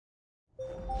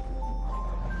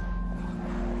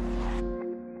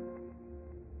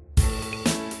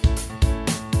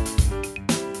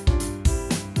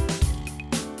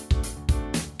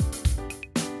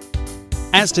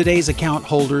As today's account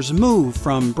holders move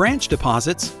from branch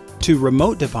deposits to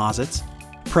remote deposits,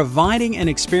 providing an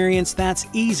experience that's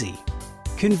easy,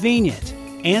 convenient,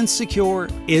 and secure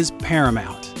is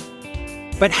paramount.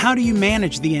 But how do you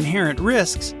manage the inherent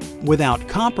risks without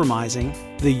compromising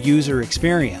the user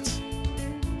experience?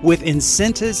 With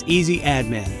Ensenta's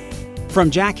EZAdmin from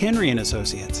Jack Henry &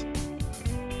 Associates.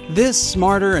 This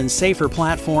smarter and safer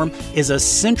platform is a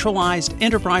centralized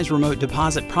enterprise remote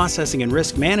deposit processing and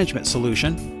risk management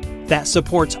solution that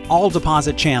supports all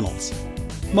deposit channels: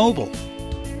 mobile,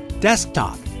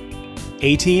 desktop,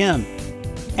 ATM,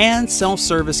 and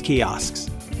self-service kiosks.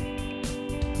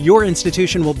 Your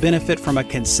institution will benefit from a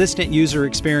consistent user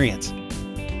experience,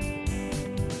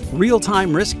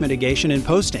 real-time risk mitigation and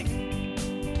posting,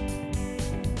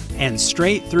 and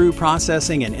straight-through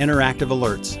processing and interactive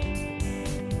alerts.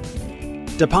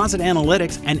 Deposit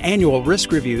analytics and annual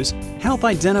risk reviews help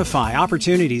identify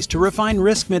opportunities to refine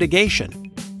risk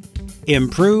mitigation,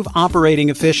 improve operating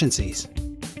efficiencies,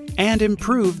 and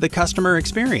improve the customer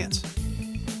experience.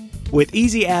 With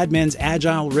EZAdmin's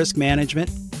agile risk management,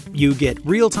 you get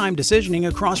real-time decisioning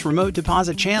across remote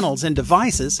deposit channels and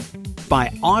devices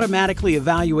by automatically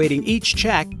evaluating each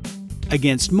check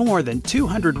against more than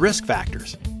 200 risk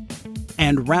factors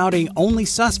and routing only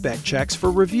suspect checks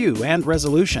for review and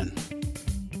resolution.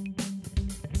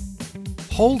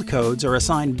 Hold codes are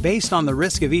assigned based on the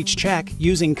risk of each check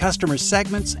using customer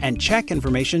segments and check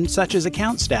information such as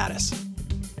account status.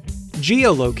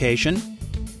 Geolocation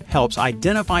helps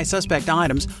identify suspect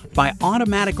items by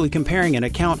automatically comparing an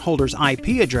account holder's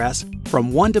IP address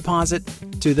from one deposit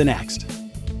to the next.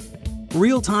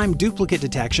 Real-time duplicate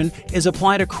detection is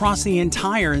applied across the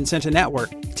entire Ensenta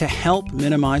network to help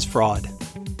minimize fraud.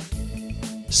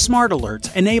 Smart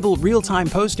alerts enable real-time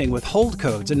posting with hold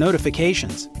codes and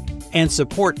notifications, and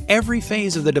support every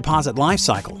phase of the deposit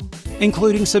lifecycle,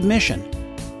 including submission,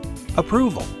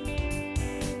 approval,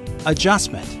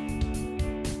 adjustment,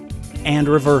 and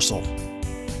reversal.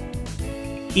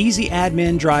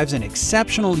 EZAdmin drives an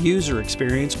exceptional user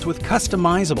experience with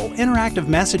customizable interactive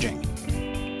messaging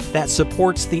that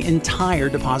supports the entire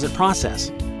deposit process.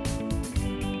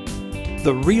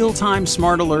 The real-time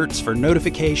smart alerts for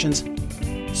notifications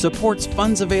supports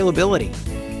funds availability,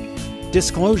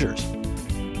 disclosures,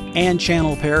 and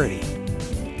channel parity.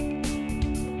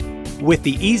 With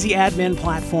the EZAdmin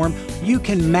platform, you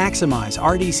can maximize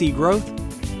RDC growth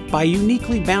by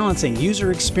uniquely balancing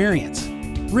user experience,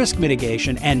 risk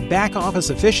mitigation, and back-office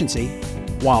efficiency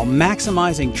while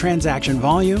maximizing transaction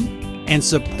volume and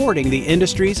supporting the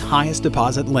industry's highest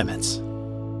deposit limits.